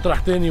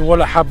 مطرح ثاني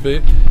ولا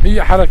حبه.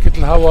 هي حركه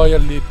الهواء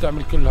يلي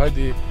بتعمل كل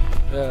هيدي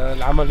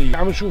العمليه.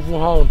 عم نشوفه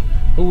هون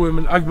هو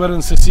من اكبر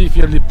النسيسيف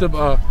يلي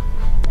بتبقى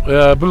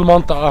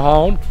بالمنطقه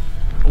هون،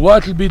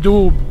 وقت اللي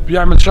بيدوب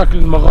بيعمل شكل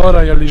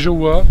المغاره يلي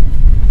جوا،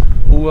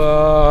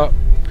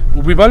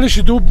 وبيبلش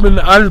يدوب من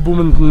قلبه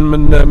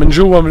من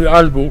جوا من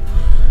قلبه،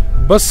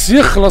 بس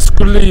يخلص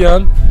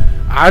كليا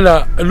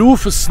على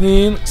الوف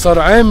السنين صار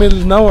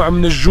عامل نوع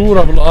من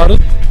الجوره بالارض.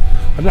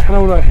 نحن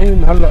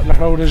رايحين هلا،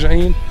 نحن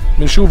راجعين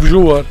بنشوف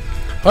جور،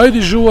 هيدي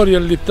الجور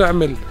يلي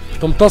بتعمل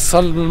تمتص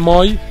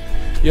المي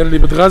يلي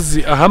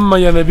بتغذي اهم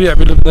ينابيع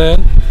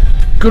بلبنان،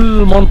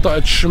 كل منطقه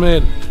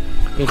الشمال.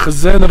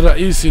 الخزان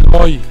الرئيسي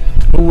المي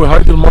هو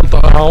هيدي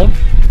المنطقه هون.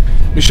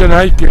 مشان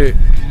هيك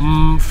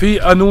في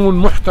قانون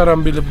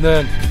محترم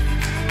بلبنان.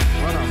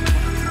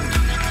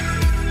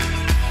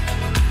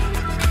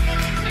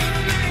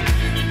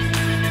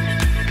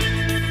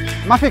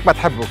 ما فيك ما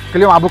تحبه،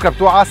 كل يوم على بكره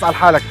بتوعى اسال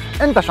حالك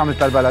انت شو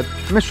عملت للبلد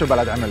مش شو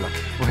البلد عمل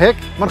لك، وهيك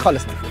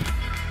بنخلص من الفوق.